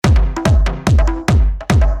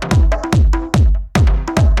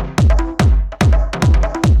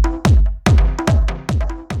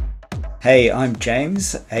Hey, I'm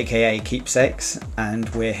James, aka Keepsakes, and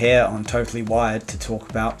we're here on Totally Wired to talk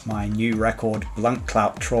about my new record, Blunt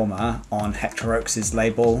Clout Trauma, on Hector Oaks'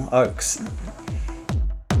 label, Oaks.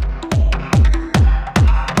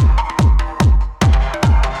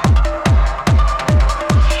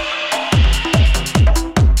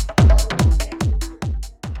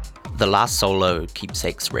 The last solo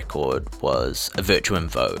Keepsakes record was A Virtue in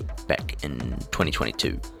Vogue back in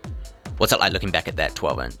 2022. What's it like looking back at that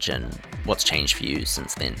 12-inch and what's changed for you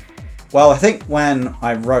since then? Well, I think when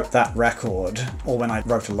I wrote that record, or when I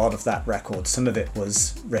wrote a lot of that record, some of it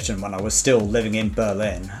was written when I was still living in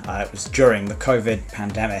Berlin. It was during the COVID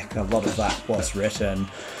pandemic, a lot of that was written.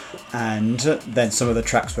 And then some of the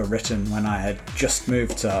tracks were written when I had just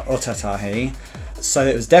moved to Otatahi. So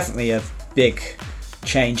it was definitely a big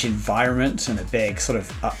change environment and a big sort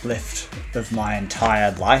of uplift of my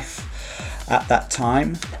entire life at that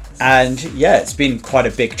time. And yeah, it's been quite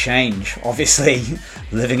a big change, obviously,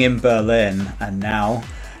 living in Berlin and now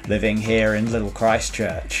living here in Little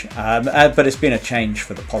Christchurch. But it's been a change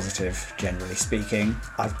for the positive, generally speaking.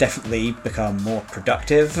 I've definitely become more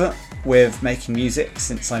productive with making music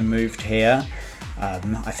since I moved here.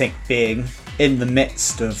 I think being in the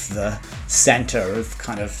midst of the centre of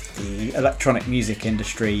kind of the electronic music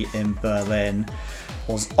industry in Berlin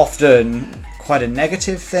was often quite a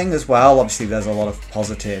negative thing as well. Obviously there's a lot of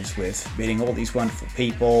positives with meeting all these wonderful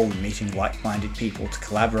people, meeting like-minded people to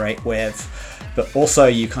collaborate with, but also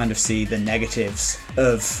you kind of see the negatives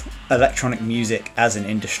of electronic music as an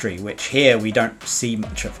industry, which here we don't see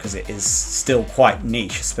much of because it is still quite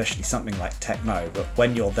niche, especially something like techno. But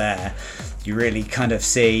when you're there, you really kind of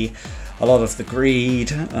see a lot of the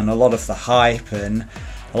greed and a lot of the hype and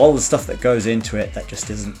a lot of the stuff that goes into it that just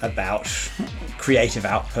isn't about creative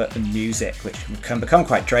output and music, which can become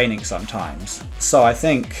quite draining sometimes. So I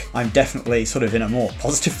think I'm definitely sort of in a more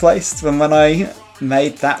positive place than when I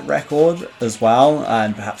made that record as well,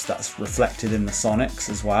 and perhaps that's reflected in the sonics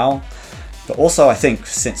as well. But also I think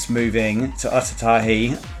since moving to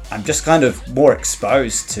Otatahi, I'm just kind of more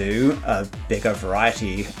exposed to a bigger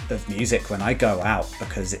variety of music when I go out,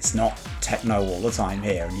 because it's not techno all the time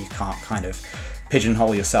here and you can't kind of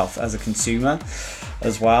pigeonhole yourself as a consumer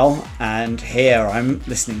as well. And here I'm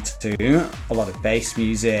listening to a lot of bass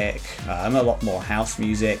music, a lot more house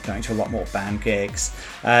music, going to a lot more band gigs,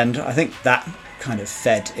 and I think that kind of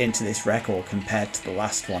fed into this record compared to the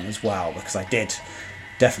last one as well, because I did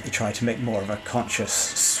definitely try to make more of a conscious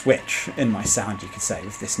switch in my sound, you could say,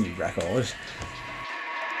 with this new record.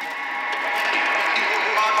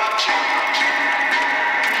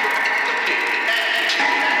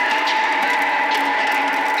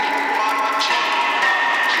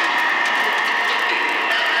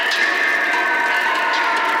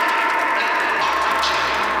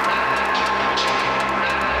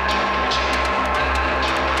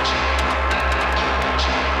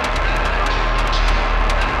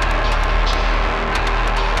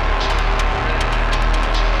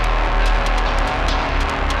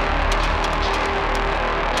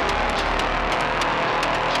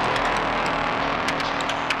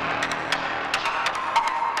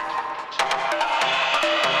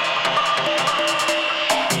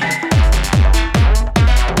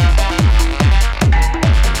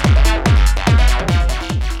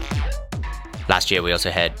 Last year we also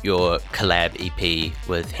had your collab EP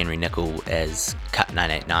with Henry Nickel as Cut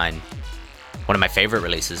 989. One of my favourite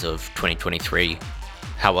releases of 2023.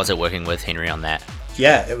 How was it working with Henry on that?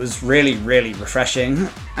 Yeah, it was really, really refreshing.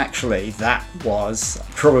 Actually, that was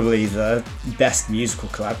probably the best musical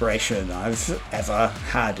collaboration I've ever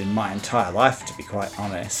had in my entire life, to be quite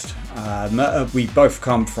honest. We both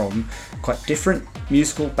come from quite different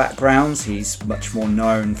musical backgrounds. He's much more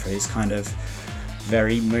known for his kind of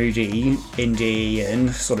very moody indie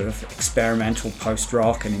and sort of experimental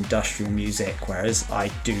post-rock and industrial music, whereas I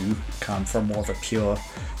do come from more of a pure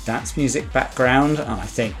dance music background, and I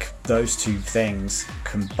think those two things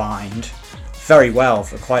combined very well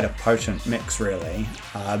for quite a potent mix, really.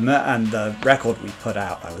 And the record we put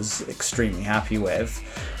out I was extremely happy with,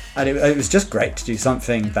 and it was just great to do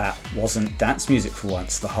something that wasn't dance music for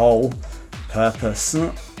once. The whole purpose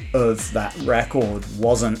of that record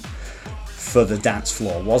wasn't for the dance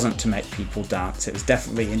floor, wasn't to make people dance. It was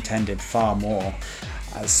definitely intended far more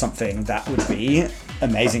as something that would be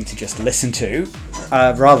amazing to just listen to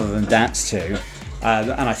rather than dance to.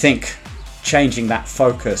 And I think changing that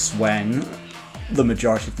focus when the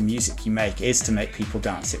majority of the music you make is to make people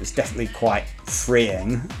dance, it was definitely quite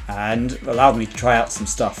freeing and allowed me to try out some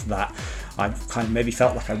stuff that I kind of maybe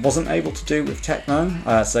felt like I wasn't able to do with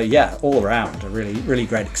techno. So yeah, all around a really, really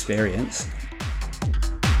great experience.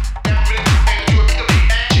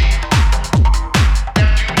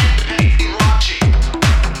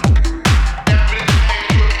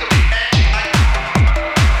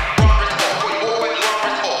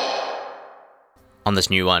 On this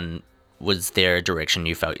new one, was there a direction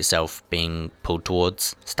you felt yourself being pulled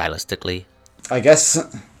towards stylistically? I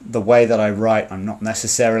guess the way that I write, I'm not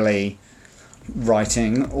necessarily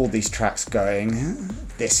writing all these tracks going,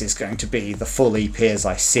 this is going to be the full EP as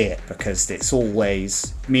I see it, because it's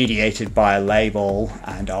always mediated by a label,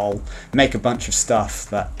 and I'll make a bunch of stuff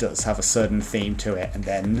that does have a certain theme to it, and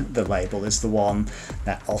then the label is the one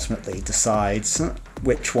that ultimately decides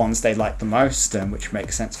which ones they like the most and which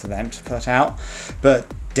makes sense for them to put out. But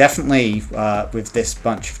definitely with this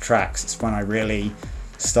bunch of tracks, it's when I really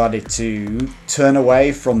started to turn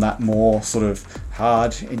away from that more sort of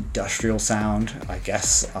hard industrial sound I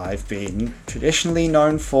guess I've been traditionally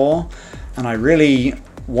known for, and I really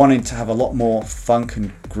wanted to have a lot more funk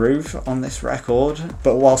and groove on this record,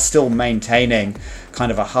 but while still maintaining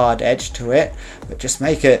kind of a hard edge to it, but just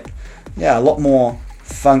make it a lot more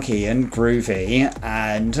funky and groovy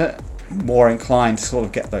and more inclined to sort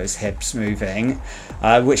of get those hips moving,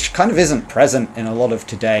 which kind of isn't present in a lot of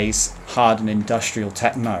today's hard and industrial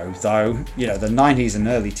techno, though, you know, the 90s and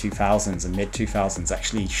early 2000s and mid 2000s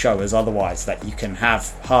actually show us otherwise, that you can have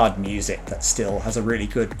hard music that still has a really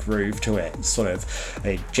good groove to it. Sort of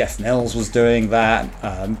Jeff Mills was doing that,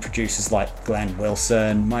 producers like Glenn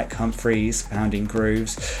Wilson, Mike Humphries, Pounding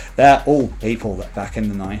Grooves, they're all people that back in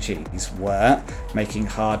the 90s were making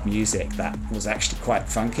hard music that was actually quite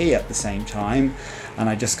funky at the same time, and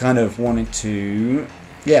I just kind of wanted to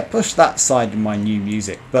push that side of my new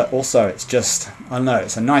music, but also it's just, I don't know,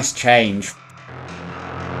 it's a nice change.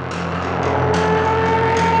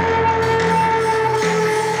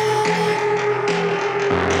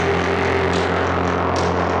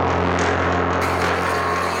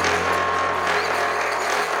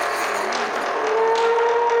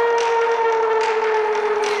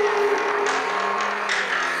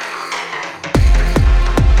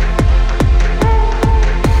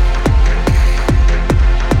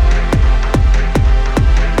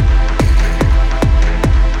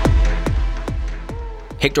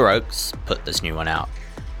 Hector Oaks put this new one out.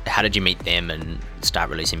 How did you meet them and start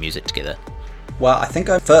releasing music together? Well, I think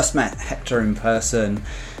I first met Hector in person.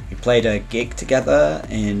 We played a gig together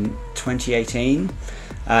in 2018,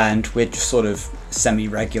 and we'd just sort of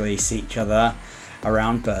semi-regularly see each other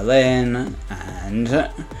around Berlin, and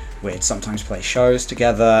we'd sometimes play shows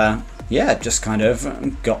together. Yeah, just kind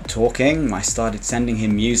of got talking. I started sending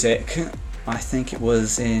him music. I think it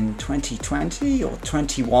was in 2020 or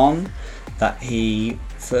 21 that he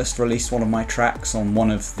first released one of my tracks on one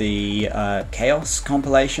of the Chaos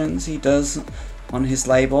compilations he does on his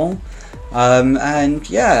label. And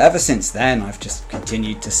yeah, ever since then I've just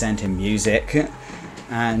continued to send him music,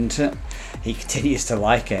 and he continues to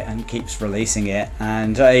like it and keeps releasing it.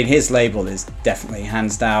 And his label is definitely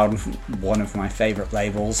hands down one of my favourite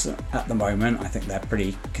labels at the moment. I think they're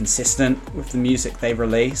pretty consistent with the music they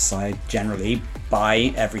release. I generally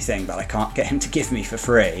buy everything that I can't get him to give me for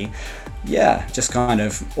free. Yeah, just kind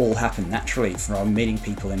of all happened naturally from meeting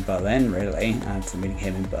people in Berlin, really, and from meeting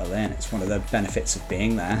him in Berlin. It's one of the benefits of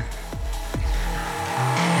being there.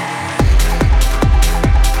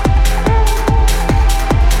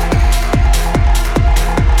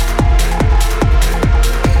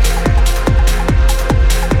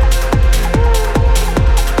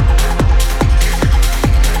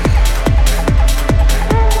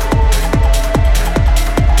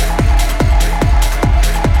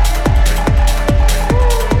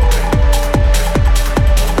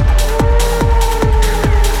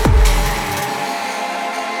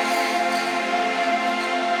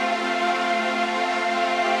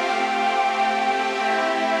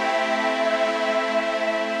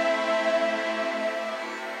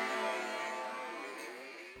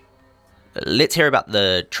 Let's hear about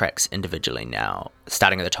the tracks individually now,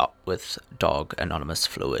 starting at the top with Dog Anonymous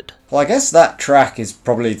Fluid. Well, I guess that track is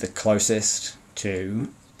probably the closest to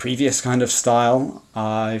previous kind of style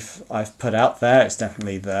I've put out there. It's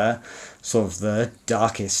definitely the sort of the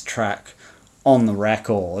darkest track on the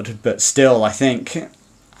record, but still I think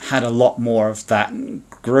had a lot more of that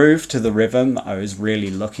groove to the rhythm that I was really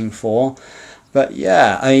looking for. But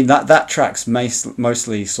yeah, I mean that track's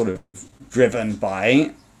mostly sort of driven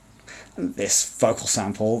by this vocal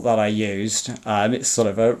sample that I used. It's sort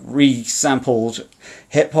of a resampled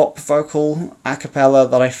hip-hop vocal a cappella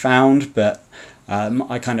that I found, but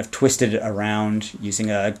I kind of twisted it around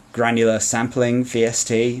using a granular sampling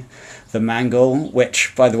VST, the Mangle,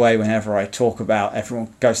 which, by the way, whenever I talk about,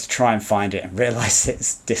 everyone goes to try and find it and realise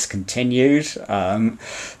it's discontinued.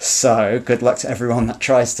 So good luck to everyone that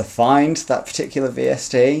tries to find that particular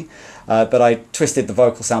VST. But I twisted the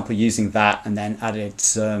vocal sample using that, and then added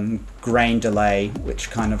some grain delay, which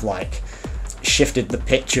kind of like shifted the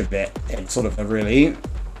pitch a bit in sort of a really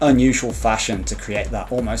unusual fashion to create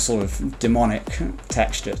that almost sort of demonic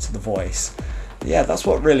texture to the voice. Yeah, that's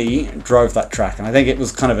what really drove that track, and I think it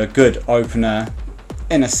was kind of a good opener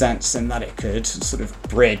in a sense in that it could sort of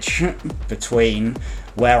bridge between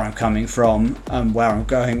where I'm coming from and where I'm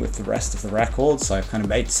going with the rest of the record, so it kind of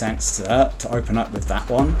made sense to open up with that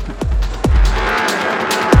one.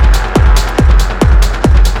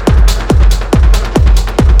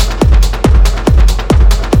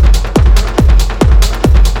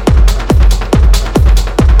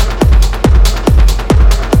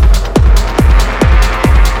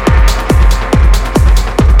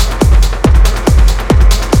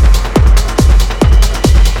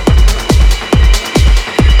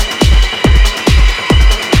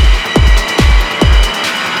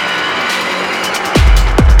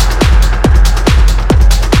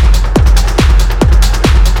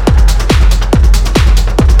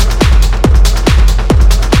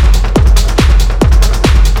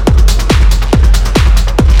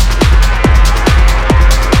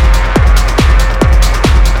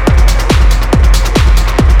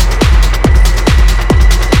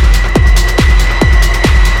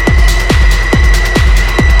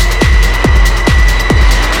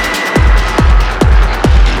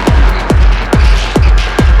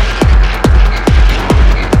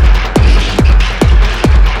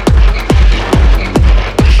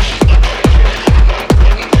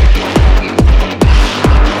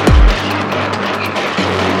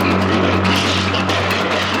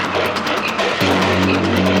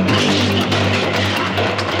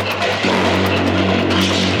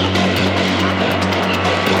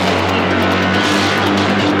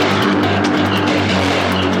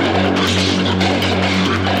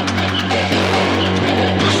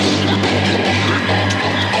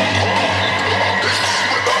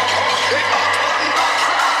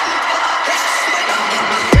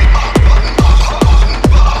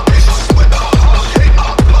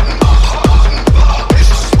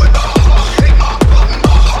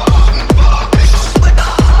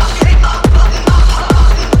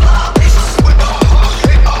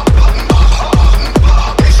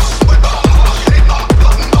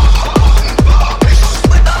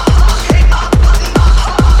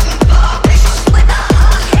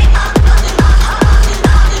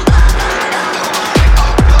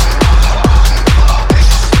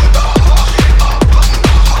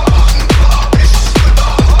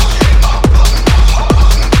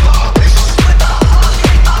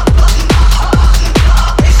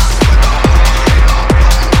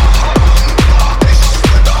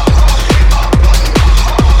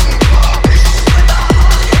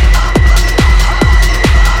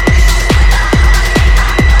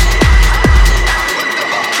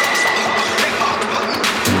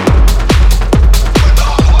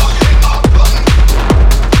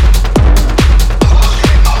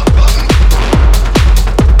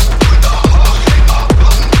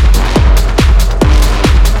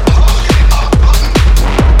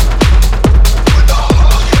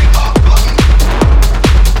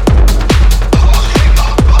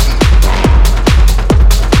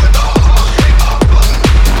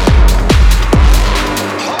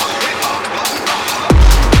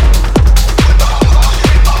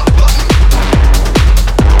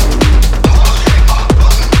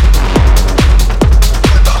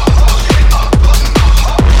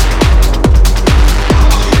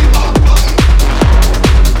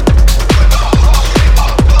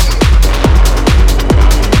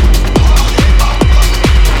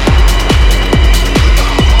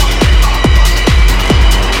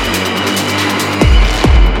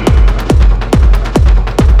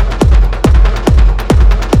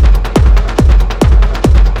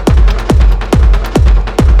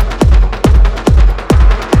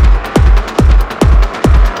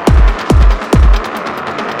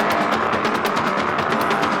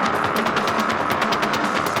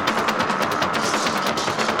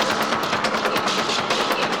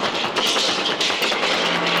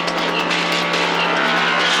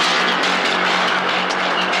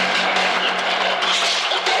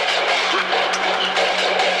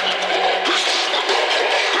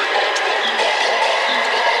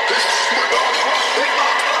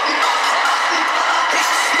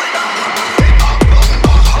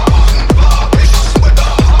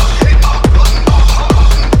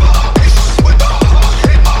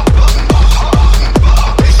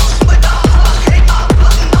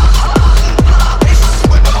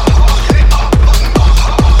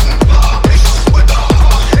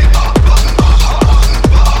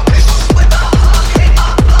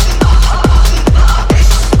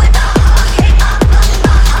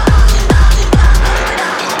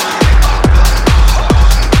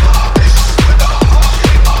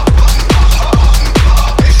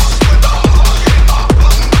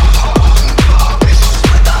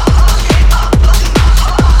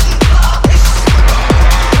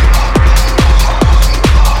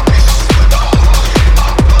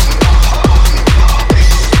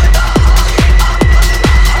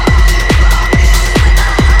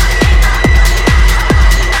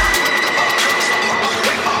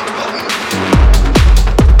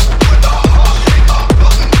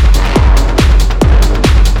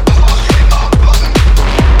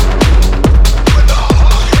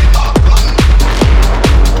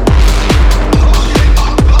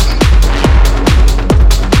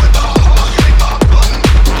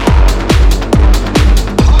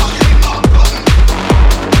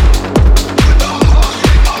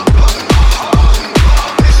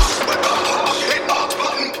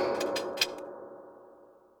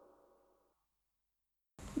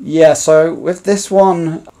 Yeah, so with this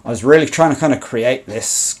one, I was really trying to kind of create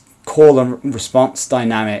this call and response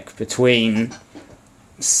dynamic between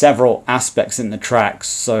several aspects in the tracks.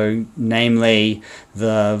 So, namely,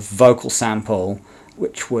 the vocal sample,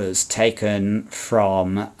 which was taken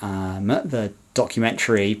from the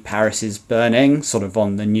documentary Paris is Burning, sort of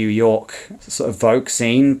on the New York sort of Vogue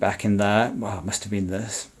scene back in the, well, it must have been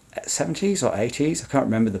the 70s or 80s. I can't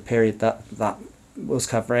remember the period that was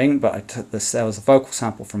covering, but I took this, there was a vocal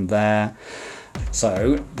sample from there.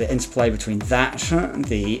 So the interplay between that,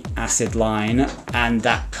 the acid line, and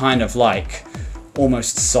that kind of like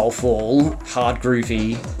almost soulful, hard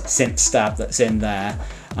groovy synth stab that's in there.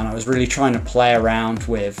 And I was really trying to play around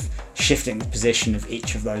with shifting the position of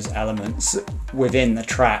each of those elements within the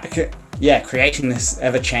track. Yeah, creating this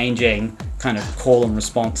ever-changing kind of call and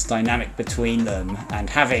response dynamic between them, and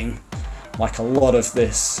having like a lot of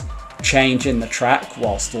this change in the track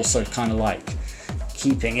whilst also kind of like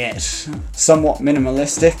keeping it somewhat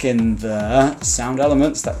minimalistic in the sound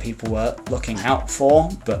elements that people were looking out for,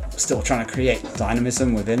 but still trying to create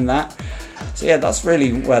dynamism within that. So yeah, that's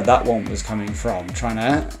really where that one was coming from, trying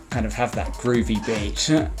to kind of have that groovy beat,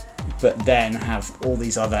 but then have all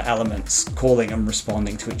these other elements calling and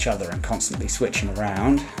responding to each other and constantly switching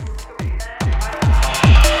around.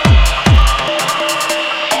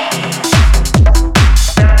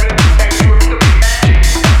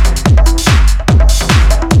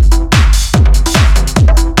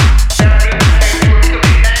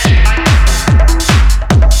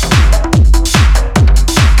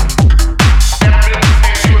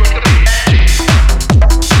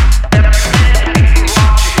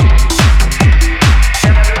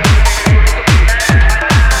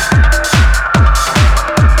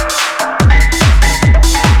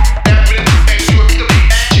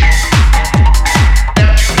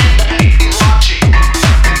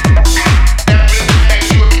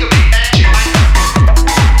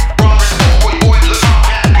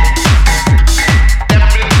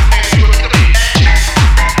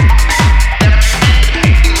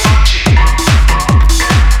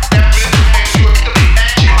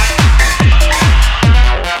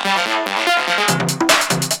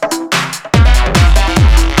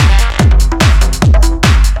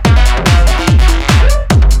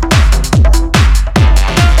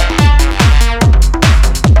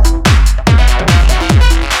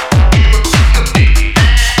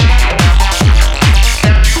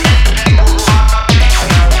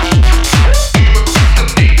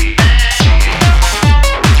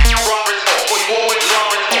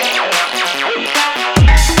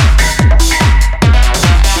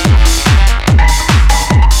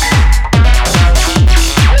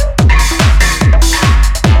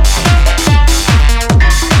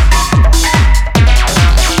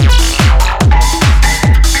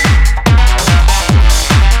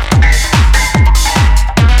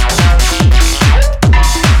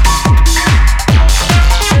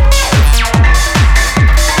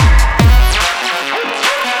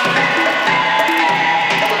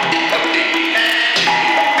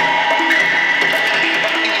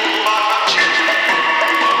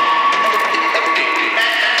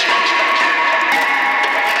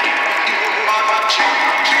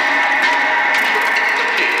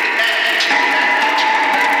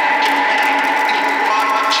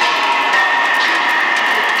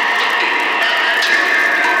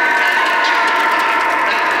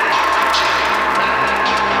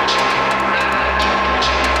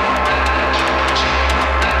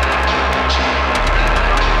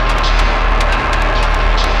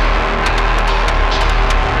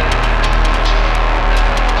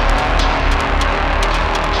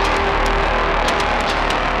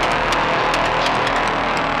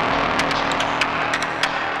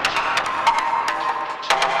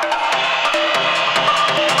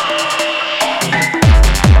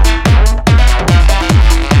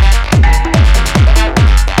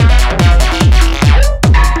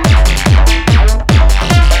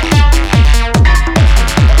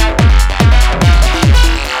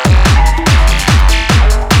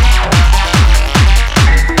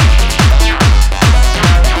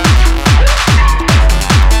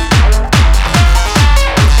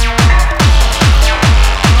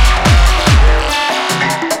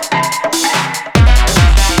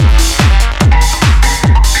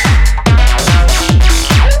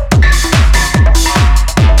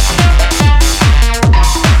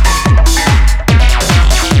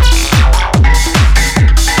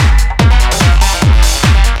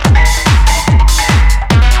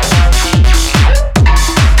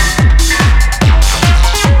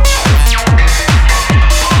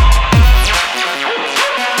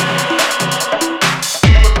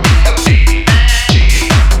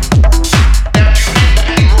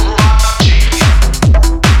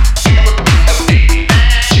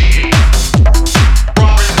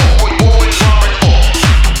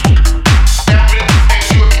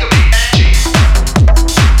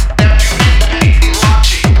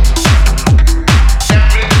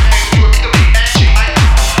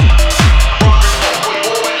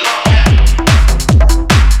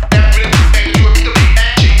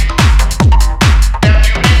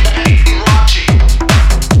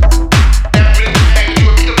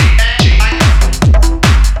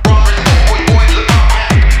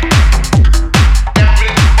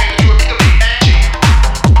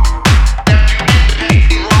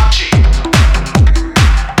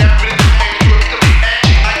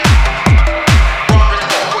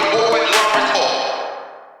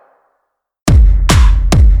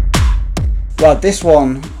 this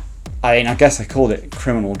one, I mean, I guess I called it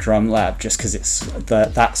Criminal Drum Lab just because it's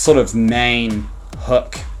that sort of main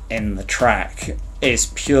hook in the track is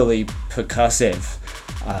purely percussive.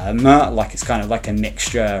 Like it's kind of like a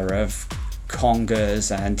mixture of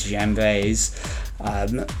congas and djembes,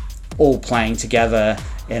 all playing together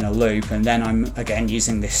in a loop, and then I'm again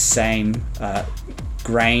using this same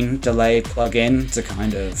grain delay plugin to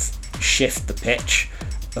kind of shift the pitch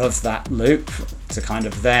of that loop to kind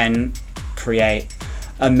of then create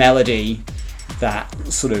a melody that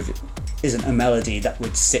sort of isn't a melody that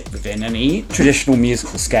would sit within any traditional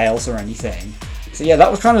musical scales or anything. So yeah, that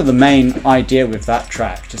was kind of the main idea with that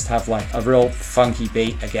track, just have like a real funky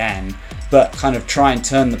beat again, but kind of try and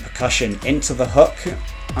turn the percussion into the hook,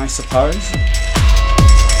 I suppose.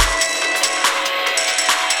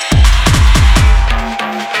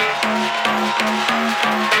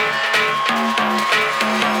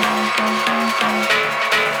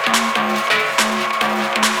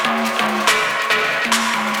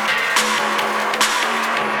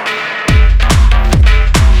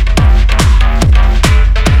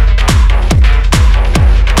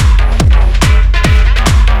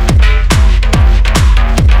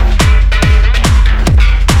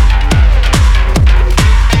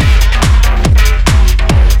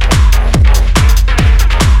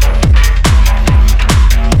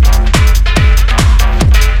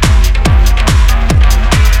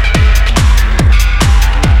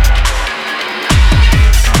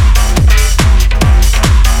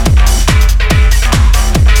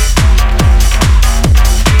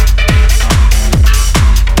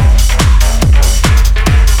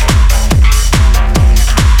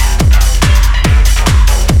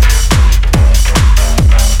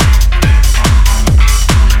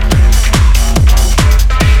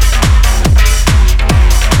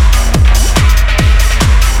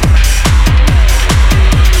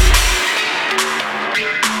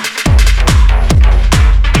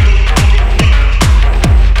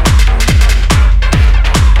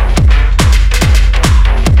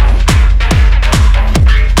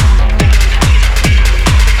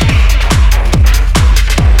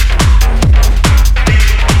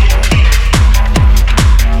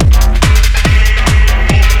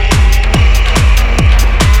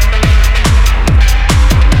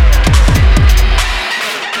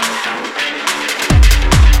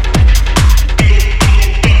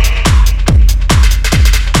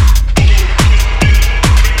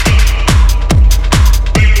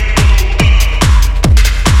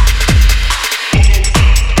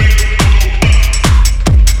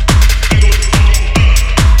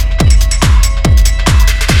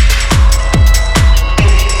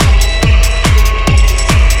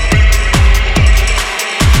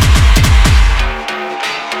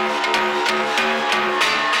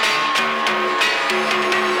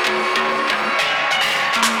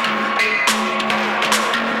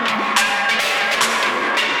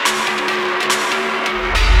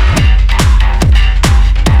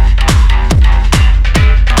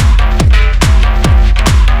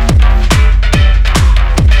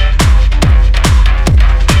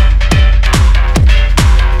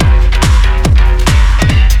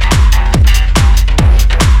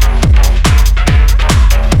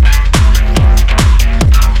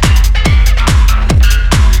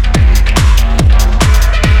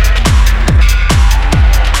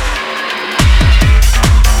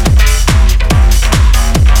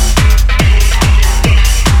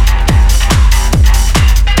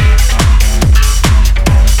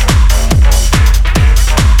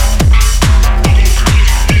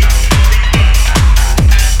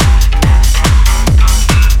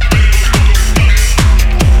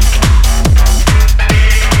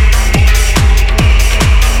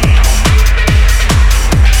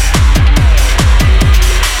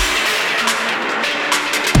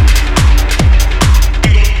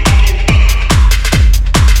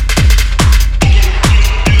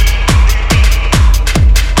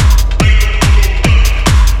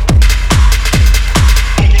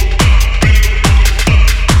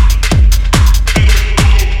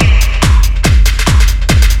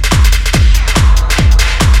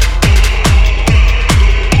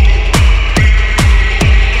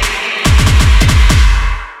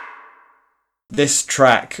 This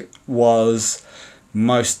track was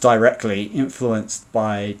most directly influenced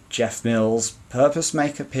by Jeff Mills' Purpose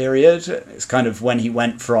Maker period. It's kind of when he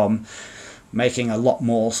went from making a lot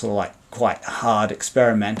more sort of like quite hard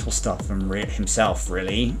experimental stuff and himself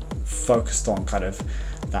really focused on kind of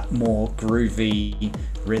that more groovy,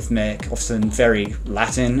 rhythmic, often very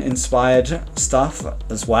Latin inspired stuff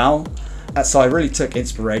as well. So I really took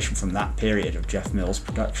inspiration from that period of Jeff Mills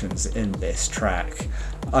productions in this track.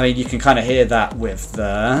 I mean, you can kind of hear that with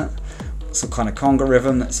the some kind of conga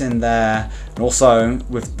rhythm that's in there, and also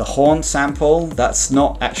with the horn sample. That's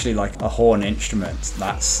not actually like a horn instrument,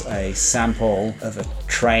 that's a sample of a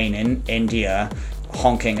train in India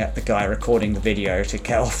honking at the guy recording the video to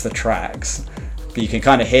get off the tracks. But you can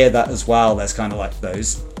kind of hear that as well. There's kind of like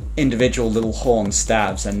those individual little horn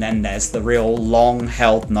stabs, and then there's the real long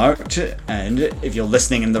held note, and if you're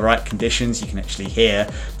listening in the right conditions you can actually hear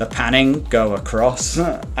the panning go across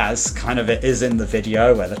as kind of it is in the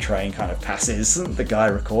video where the train kind of passes the guy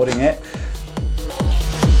recording it.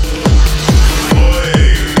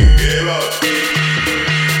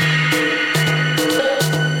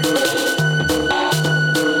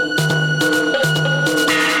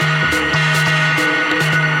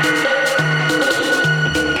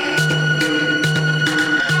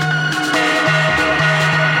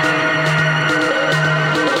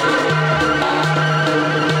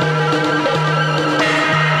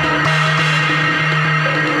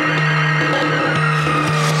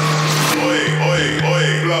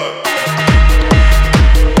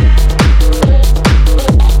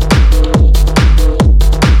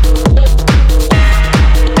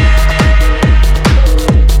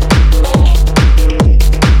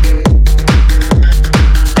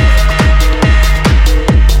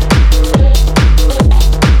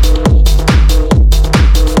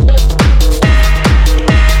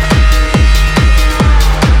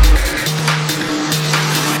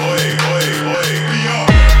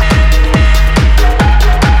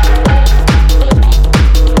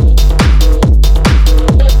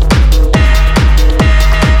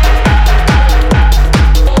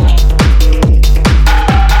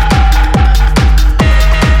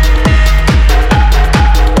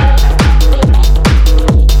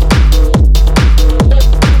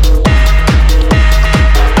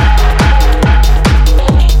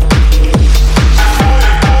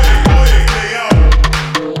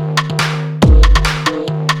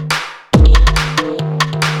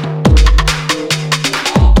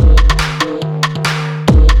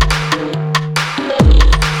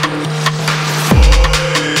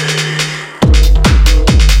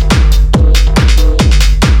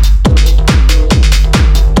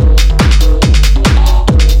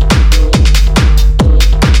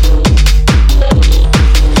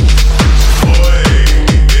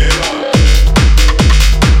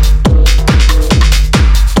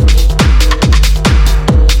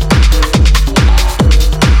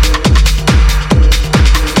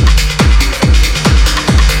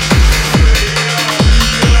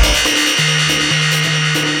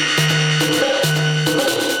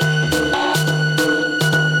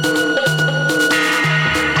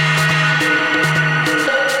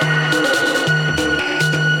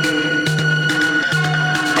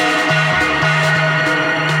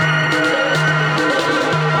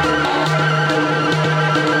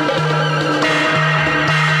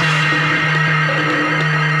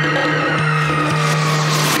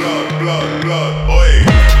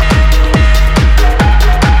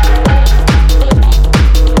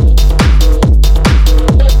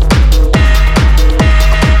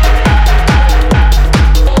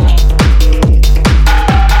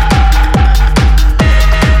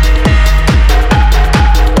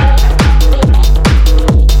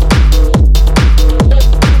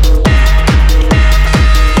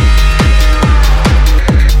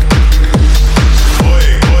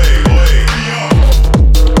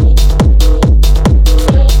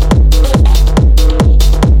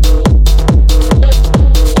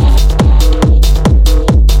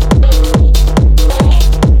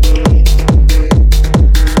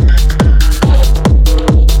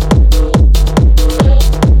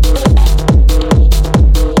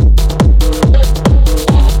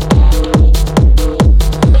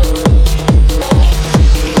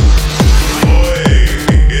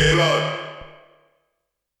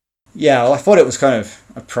 Yeah, well, I thought it was kind of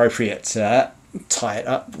appropriate to tie it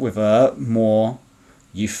up with a more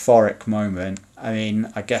euphoric moment. I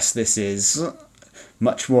mean, I guess this is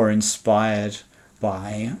much more inspired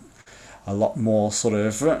by a lot more sort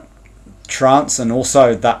of trance, and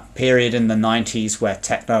also that period in the 90s where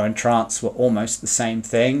techno and trance were almost the same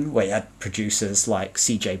thing, where you had producers like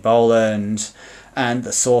CJ Boland and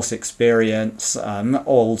the Source Experience,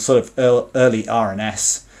 all sort of early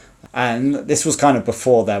R&S. And this was kind of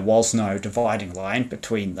before there was no dividing line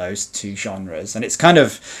between those two genres. And it's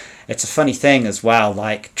a funny thing as well,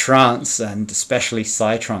 like trance and especially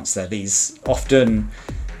psytrance, they're these often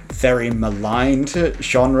very maligned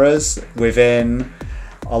genres within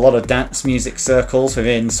a lot of dance music circles,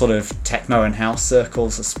 within sort of techno and house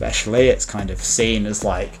circles especially. It's kind of seen as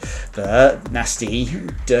like the nasty,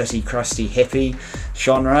 dirty, crusty hippie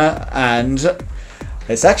genre, and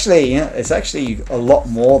it's actually a lot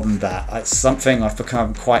more than that. It's something I've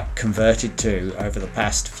become quite converted to over the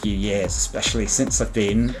past few years, especially since I've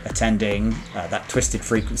been attending that Twisted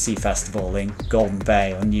Frequency Festival in Golden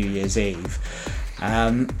Bay on New Year's Eve.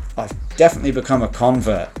 I've definitely become a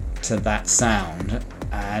convert to that sound,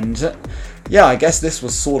 and yeah, I guess this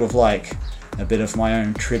was sort of like a bit of my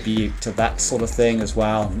own tribute to that sort of thing as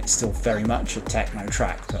well. And it's still very much a techno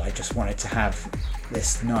track, but I just wanted to have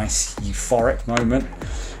this nice euphoric moment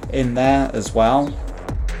in there as well.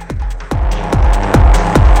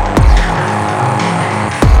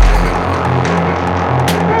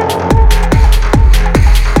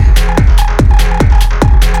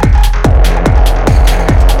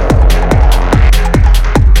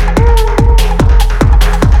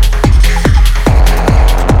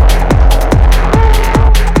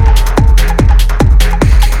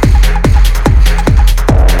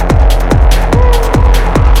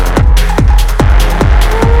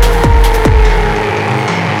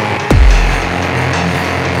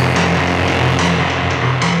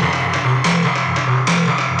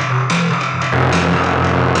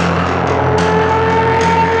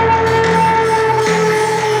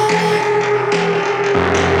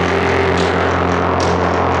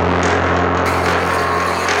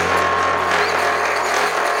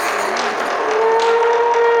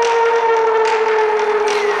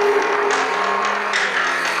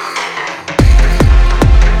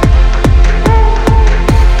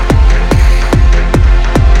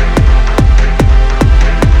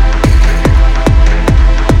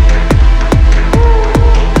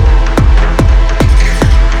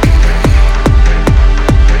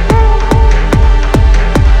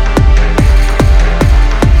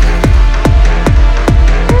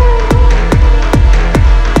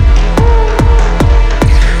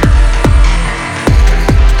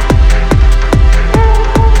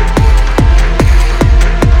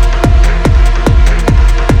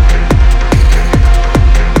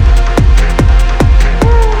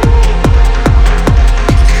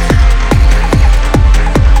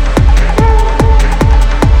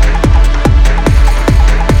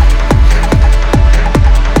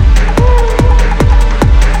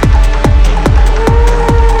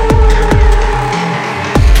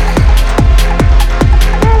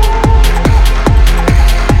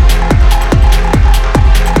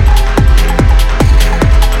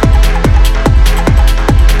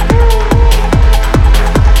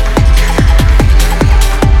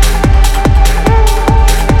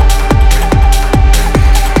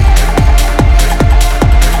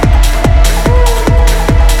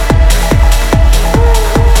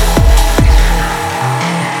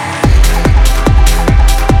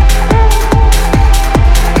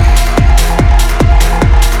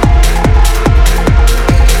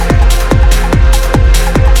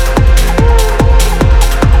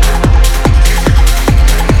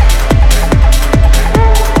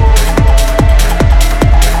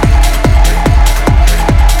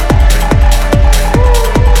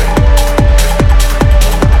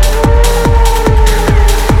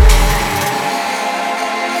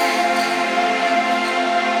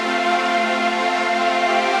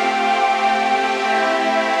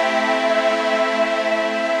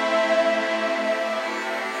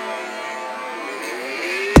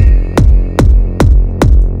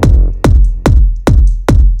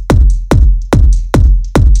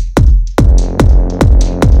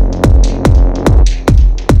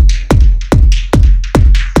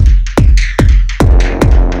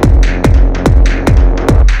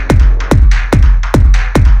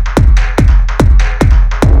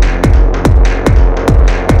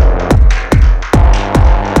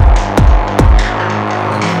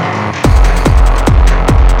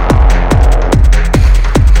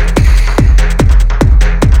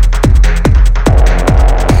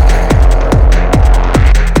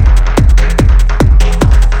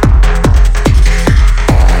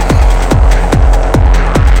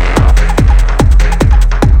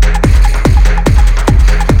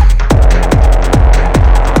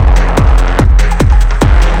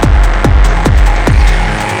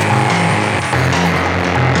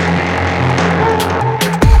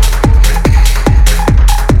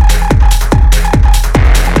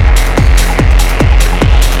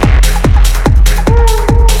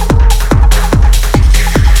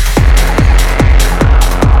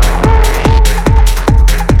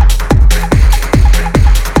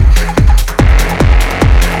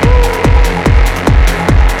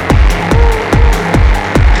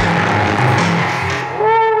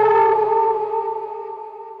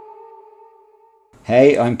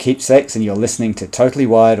 Hey, I'm Keepsakes and you're listening to Totally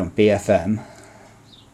Wired on BFM.